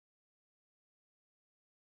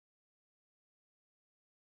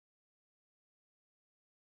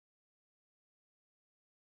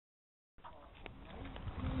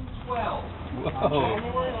On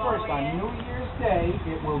January 1st, on New Year's Day,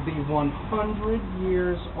 it will be 100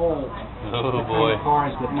 years old. Oh, the boy. Kind of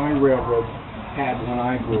cars that my railroad had when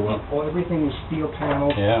I grew up. Everything was steel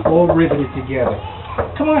panels, Yeah. all riveted together.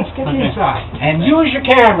 Come on, step inside. And use your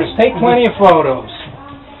cameras. Take plenty of photos.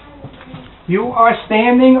 You are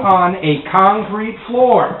standing on a concrete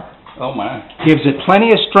floor. Oh, my. Gives it plenty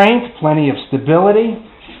of strength, plenty of stability,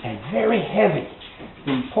 and very heavy.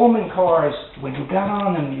 The Pullman cars, when you got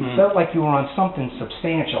on them, you felt like you were on something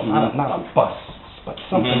substantial, not a bus, but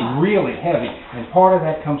something really heavy. And part of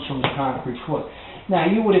that comes from the concrete floor. Now,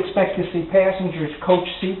 you would expect to see passengers' coach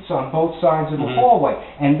seats on both sides of the hallway,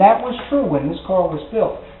 and that was true when this car was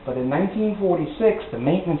built. But in 1946, the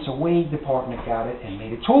maintenance away department got it and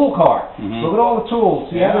made a tool car. Look at all the tools.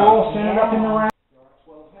 See how they're all centered up in the round?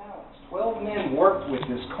 12 men worked with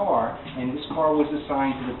this car, and this car was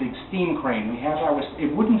assigned to the big steam crane. We have ours.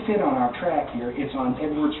 It wouldn't fit on our track here. It's on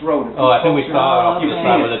Edwards Road. Oh, I think we saw it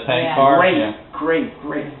with the tank car. Great.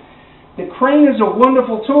 The crane is a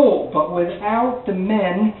wonderful tool, but without the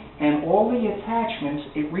men and all the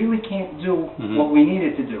attachments, it really can't do what we need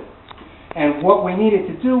it to do. And what we needed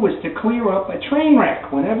to do was to clear up a train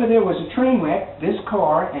wreck. Whenever there was a train wreck, this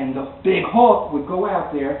car and the big hook would go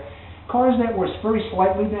out there. Cars that were very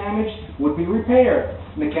slightly damaged would be repaired.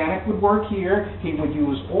 Mechanic would work here. He would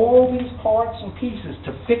use all these parts and pieces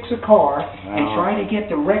to fix a car and try to get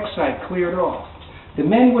the wreck site cleared off. The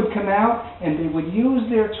men would come out and they would use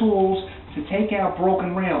their tools to take out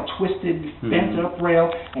broken rail, twisted, bent up rail,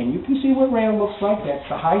 and you can see what rail looks like. That's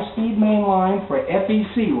the high-speed main line for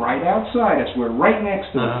FEC right outside us. We're right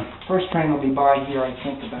next to it. First train will be by here, I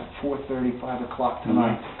think, about 4:30, 5 o'clock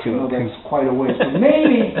tonight. So that's quite a ways. But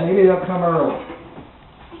maybe they'll come early.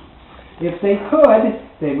 If they could,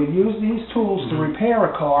 they would use these tools to repair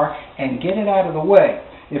a car and get it out of the way.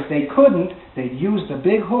 If they couldn't, they'd use the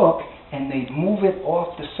big hook and they'd move it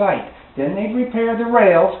off the site. Then they'd repair the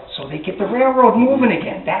rails so they get the railroad moving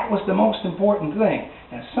again. That was the most important thing.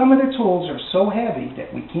 Now, some of the tools are so heavy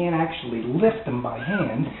that we can't actually lift them by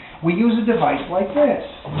hand. We use a device like this,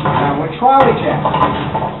 our trolley jack.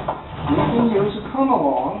 We can use a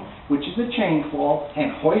come-along, which is a chain fall,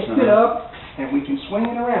 and hoist it up, and we can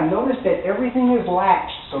swing it around. Notice that everything is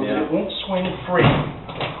latched so that it won't swing free.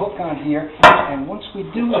 Hook on here, and once we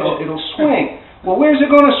do that, it'll swing. Well, where's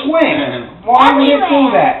it going to swing? Why would it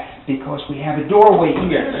do that? Because we have a doorway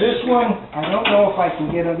here. This one, I don't know if I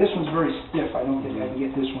can get it. This one's very stiff. I don't think I can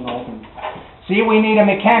get this one open. See, we need a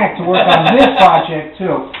mechanic to work on this project,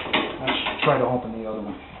 too. Let's try to open the other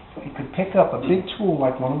one. You could pick up a big tool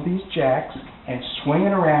like one of these jacks and swing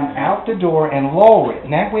it around out the door and lower it.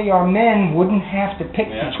 And that way our men wouldn't have to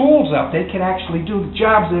pick the tools up. They could actually do the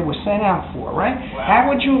jobs they were sent out for, right? How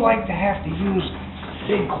would you like to have to use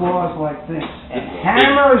big claws like this and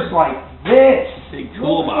hammers like this? Big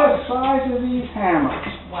toolbox. Look at the size of these hammers.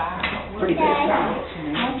 Wow. Pretty big size.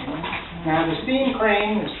 Now the steam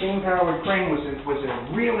crane, the steam-powered crane was a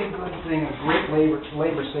really good thing, a great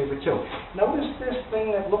labor saver too. Notice this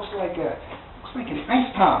thing that looks like an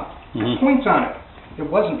ice pond. Points on it. It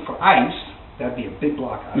wasn't for ice. That'd be a big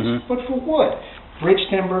block of ice. But for wood, bridge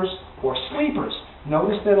timbers or sleepers.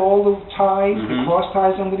 Notice that all the ties, the cross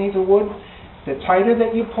ties underneath the wood, the tighter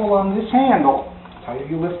that you pull on this handle, the tighter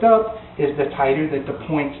you lift up, is the tighter that the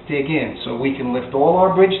points dig in. So we can lift all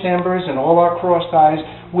our bridge timbers and all our cross ties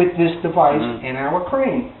with this device in our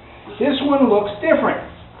crane. This one looks different.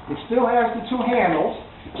 It still has the two handles,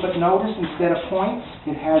 but notice instead of points,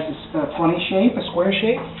 it has a funny shape, a square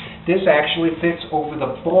shape. This actually fits over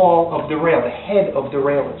the ball of the rail, the head of the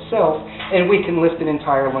rail itself, and we can lift an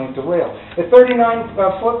entire length of rail. A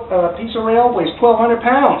 39-foot piece of rail weighs 1,200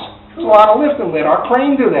 pounds. It's a lot of lifting. Let our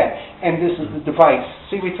crane do that. And this is the device.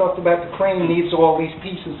 See, we talked about the crane needs all these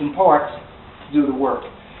pieces and parts to do the work.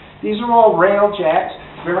 These are all rail jacks,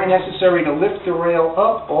 very necessary to lift the rail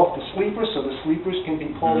up off the sleepers so the sleepers can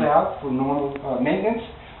be pulled out for normal maintenance.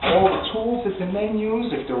 All the tools that the men use,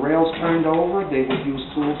 if the rail's turned over, they would use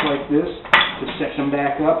tools like this to set them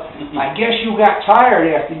back up. I guess you got tired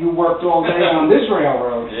after you worked all day on this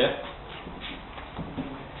railroad. Yeah.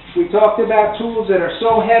 We talked about tools that are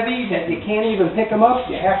so heavy that you can't even pick them up.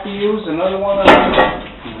 You have to use another one of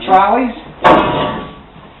those trolleys.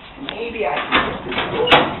 Maybe I can get this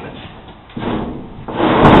open.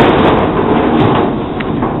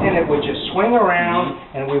 And it would just swing around,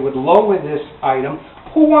 and we would lower this item.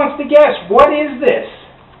 Who wants to guess? What is this?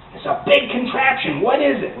 It's a big contraption. What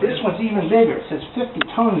is it? This one's even bigger. It says 50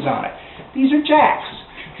 tons on it. These are jacks.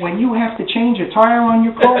 When you have to change a tire on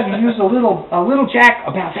your car, you use a little jack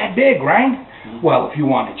about that big, right? Well, if you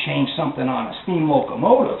want to change something on a steam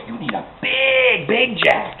locomotive, you need a big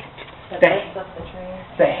jack.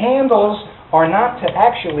 The handles are not to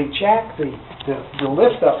actually jack the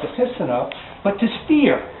lift up, the piston up, but to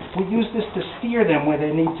steer. We use this to steer them where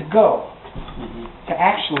they need to go. To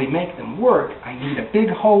actually make them work, I need a big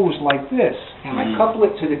hose like this, and I couple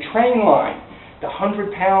it to the train line. The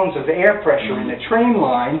 100 pounds of air pressure in the train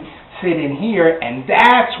line fit in here, and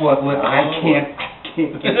that's what I can't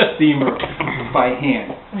get steamer by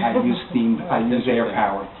hand. I use air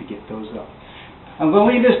power to get those up. I'm going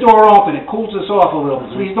to leave this door open. It cools us off a little.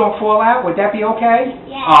 Please don't fall out. Would that be okay?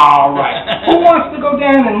 Yeah. All right. Who wants to go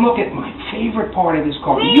down and look at my favorite part of this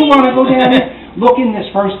car? You want to go down there? Look in this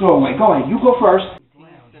first doorway. Go ahead. You go first.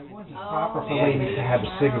 It wasn't proper for ladies to have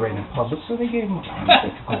a cigarette in public, so they gave them time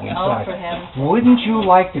to go inside. Wouldn't you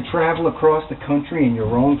like to travel across the country in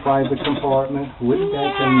your own private compartment? Wouldn't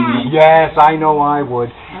that be? Yes, I know I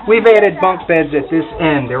would. We've added bunk beds at this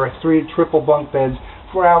end. There are 3 triple bunk beds.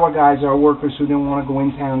 For our guys, our workers who don't want to go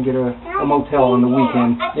in town and get a motel on the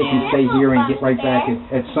weekend, they can stay here and get right back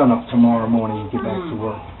at sunup tomorrow morning and get back to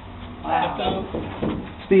work. Wow.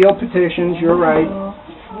 Steel petitions, you're right.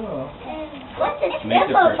 What's the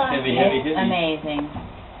Makes it symbol for on heavy, it? heavy, heavy. Amazing.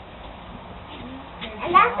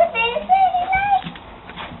 And that's the base night?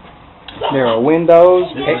 There are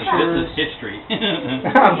windows, This pictures. is history.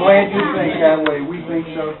 I'm glad you think that way. We think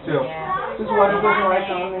so too. This is what it was like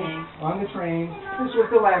on the train. This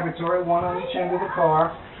was the lavatory, one on each end of the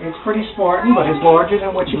car. It's pretty Spartan, but it's larger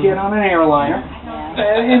than what you get on an airliner.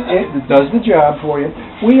 It does the job for you.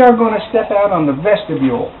 We are going to step out on the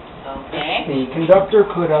vestibule. Okay. The conductor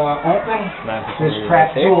could open this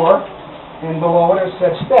trap door, and below it are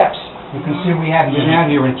set steps. You can see we haven't been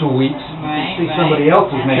out here in 2 weeks. You can see somebody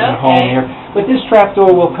else is making a home here. But this trap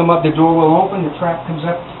door will come up, the door will open, the trap comes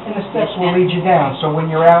up, and the steps will lead you down. So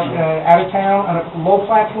when you're out of town on a low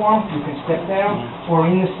platform, you can step down, or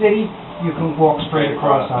in the city, you can walk straight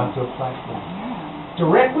across onto a platform.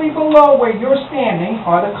 Directly below where you're standing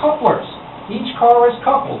are the couplers. Each car is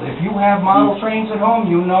coupled. If you have model trains at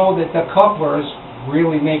home, you know that the couplers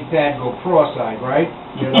really make that go cross-eyed, right?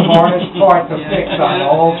 They're the hardest part to fix on the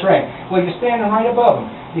whole train. Well, you're standing right above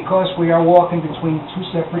them because we are walking between 2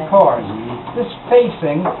 separate cars. This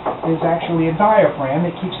facing is actually a diaphragm.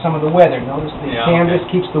 It keeps some of the weather. Notice the canvas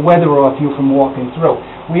keeps the weather off you from walking through.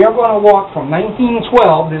 We are going to walk from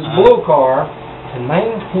 1912, this blue car, to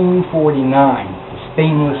 1949, the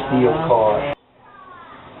stainless steel car.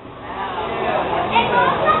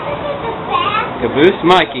 Caboose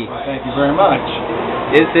Mikey. Thank you very much.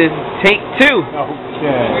 This is take 2.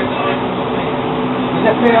 Okay. Does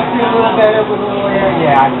that feel a little better with a little air?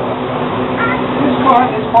 Yeah, I know.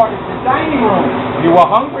 This part is the dining room. You were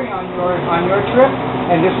hungry on your trip,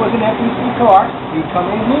 and this was an FEC car. You come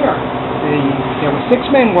in here. There were 6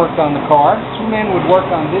 men worked on the car. 2 men would work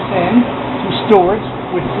on this end. 2 stewards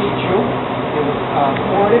would seat you. There was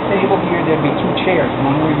 4 at a table here. There'd be 2 chairs,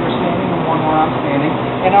 one where you're standing and one where I'm standing.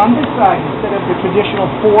 And on this side, instead of the traditional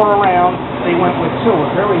 4 around, they went with 2,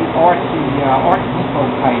 a very artsy, Art Deco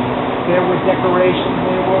type. There were decorations,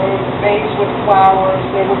 there were vases with flowers,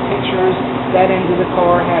 there were pictures. That end of the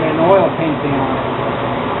car had an oil painting on it.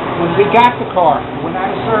 When we got the car, went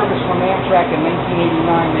out of service from Amtrak in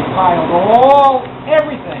 1989, they piled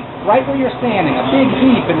everything right where you're standing, a big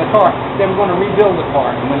heap in the car. They were going to rebuild the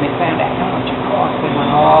car, and when they found out how much it cost, they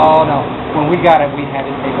went, oh no. When we got it, we had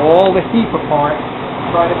to take all the heap apart,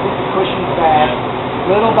 try to put the cushions back.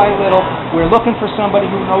 Little by little, we're looking for somebody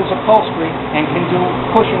who knows upholstery and can do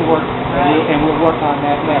cushion work, and we'll work on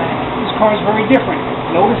that later. This car is very different.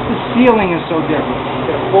 Notice the ceiling is so different.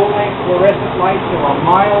 There are full-length fluorescent lights, there are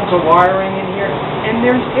miles of wiring in here, and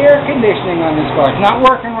there's air conditioning on this car. It's not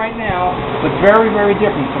working right now, but very, very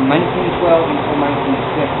different from 1912 until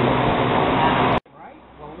 1950. Right?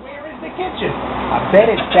 Well, where is the kitchen? I bet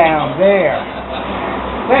it's down there.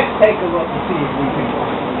 Let's take a look and see if we can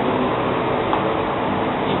find it.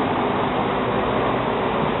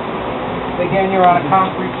 Again, you're on a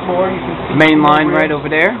concrete floor. You can see Main line right over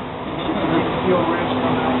there. Steel ribs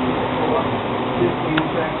coming out of the floor. This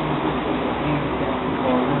Amtrak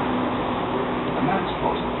I'm not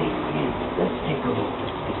supposed to take it in. Let's take a look.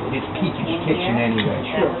 It's peeking the kitchen anyway.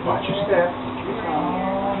 Sure. Watch your step.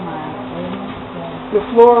 The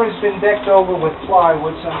floor has been decked over with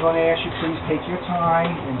plywood, so I'm going to ask you please take your time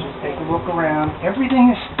and just take a look around. Everything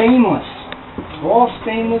is stainless. All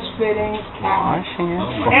stainless fittings,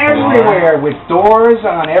 everywhere with doors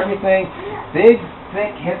on everything. Big,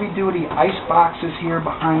 thick, heavy-duty ice boxes here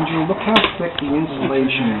behind you. Look how thick the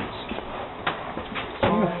insulation is. See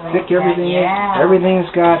how thick everything is? Everything's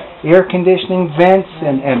got air conditioning vents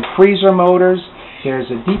and freezer motors. There's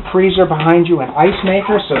a deep freezer behind you, an ice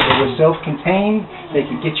maker, so they were self-contained. They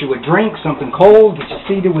could get you a drink, something cold, get you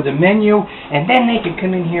seated with a menu, and then they could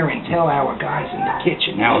come in here and tell our guys in the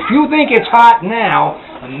kitchen. Now, if you think it's hot now,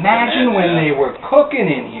 imagine when they were cooking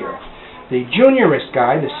in here. The juniorest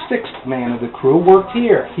guy, the 6th man of the crew, worked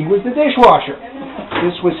here. He was the dishwasher.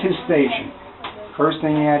 This was his station. First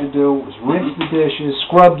thing he had to do was rinse the dishes,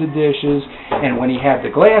 scrub the dishes, and when he had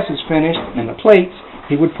the glasses finished and the plates,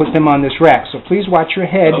 he would put them on this rack. So please watch your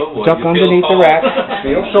head, duck underneath the rack.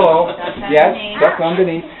 Feel tall. Yes, duck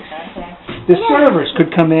underneath. The servers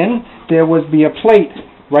could come in. There would be a plate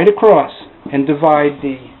right across and divide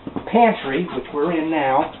the pantry, which we're in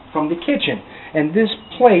now, from the kitchen. And this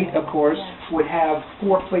plate, of course, would have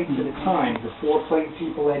 4 plates at a time. The 4 plate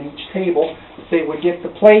people at each table, they would get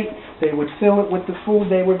the plate, they would fill it with the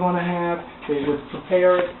food they were going to have, they would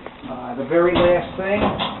prepare it. The very last thing,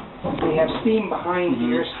 we have steam behind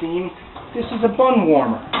here, steam. This is a bun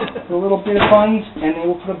warmer. A little bit of buns, and they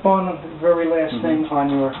will put a bun on the very last thing on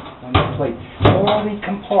your plate. All the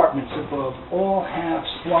compartments above all have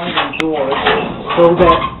sliding doors so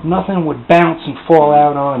that nothing would bounce and fall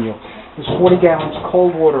out on you. There's 40 gallons of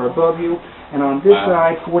cold water above you, and on this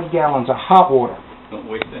side, 40 gallons of hot water. Don't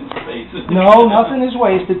waste any space. No, nothing is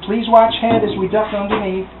wasted. Please watch head as we duck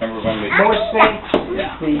underneath. Remember when we... More safe.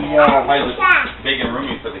 Why is it big and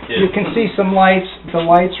roomy for the kids? You can see some lights. The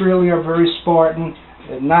lights really are very Spartan.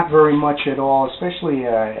 Not very much at all, especially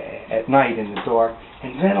at night in the dark.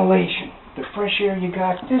 And ventilation. The fresh air you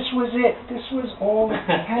got, this was it. This was all that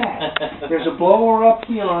we had. There's a blower up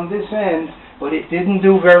here on this end, but it didn't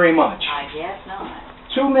do very much. I guess not.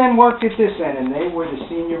 2 men worked at this end, and they were the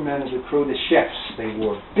senior men of the crew, the chefs. They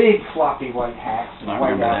wore big floppy white hats and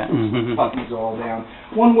white outfits, puppies all down.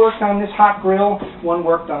 One worked on this hot grill, one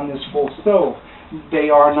worked on this full stove.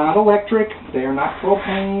 They are not electric, they are not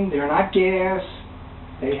propane, they're not gas.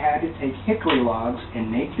 They had to take hickory logs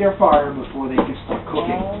and make their fire before they could start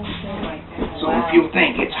cooking. So if you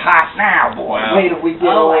think it's hot now, boy, wait till we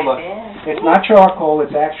get all the... It's not charcoal,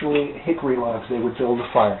 it's actually hickory logs. They would build a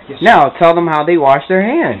fire. Yes, now, tell them how they wash their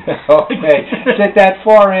hands. Okay. It's at that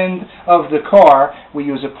far end of the car. We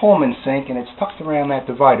use a Pullman sink, and it's tucked around that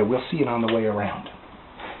divider. We'll see it on the way around.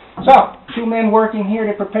 So, 2 men working here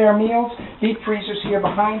to prepare meals. Deep freezers here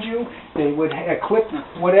behind you. They would clip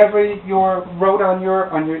whatever your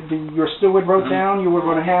steward wrote down you were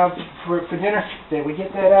going to have for dinner. They would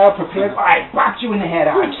get that out, prepare it. I boxed you in the head.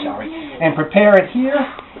 I'm sorry. And prepare it here,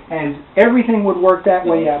 and everything would work that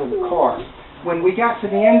way out of the car. When we got to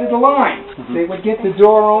the end of the line, they would get the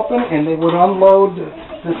door open, and they would unload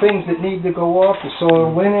the things that need to go off, the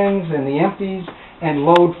soiled linens and the empties, and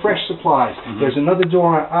load fresh supplies. There's another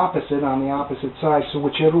door on the opposite side, so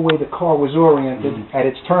whichever way the car was oriented at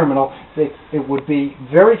its terminal, it would be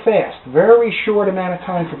very fast, very short amount of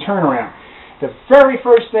time for turnaround. The very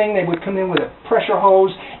first thing, they would come in with a pressure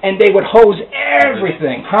hose, and they would hose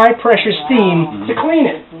everything, high-pressure steam, to clean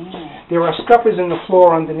it. There are scuppers in the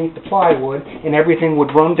floor underneath the plywood, and everything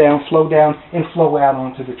would run down, and flow out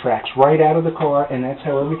onto the tracks, right out of the car, and that's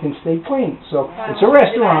how everything stayed clean. So, it's a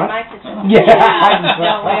restaurant. Yeah,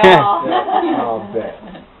 I'll bet.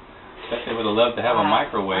 They would have loved to have a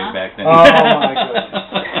microwave back then. Oh, my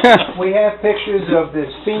goodness. We have pictures of the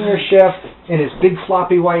senior chef in his big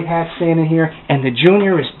floppy white hat standing here, and the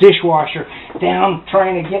juniorest dishwasher down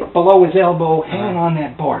trying to get below his elbow, hanging on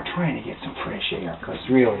that bar, trying to get some fresh air, because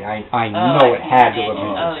really, I know it had to have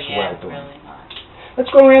been sweat. Really hot. Let's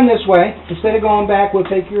go around this way. Instead of going back, we'll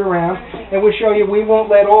take you around, and we'll show you we won't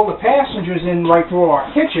let all the passengers in right through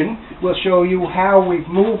our kitchen. We'll show you how we've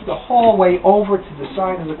moved the hallway over to the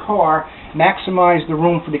side of the car, maximize the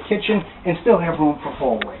room for the kitchen, and still have room for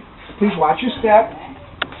hallway. Please watch your step.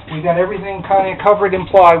 We've got everything kind of covered in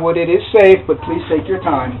plywood. It is safe, but please take your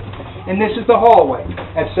time. And this is the hallway.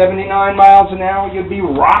 At 79 miles an hour, you'd be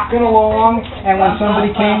rocking along, and when somebody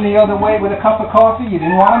came the other way with a cup of coffee, you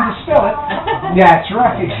didn't want them to spill it. That's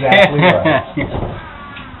right, exactly right.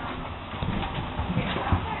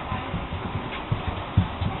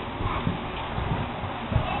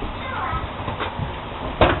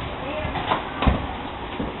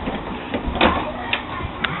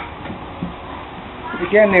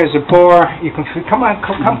 Again, there's a bar. You can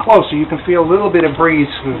come closer. You can feel a little bit of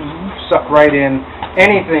breeze suck right in.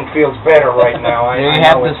 Anything feels better right now. There you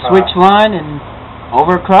have the switch line, and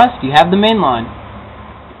over across you have the main line,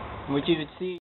 which you would see.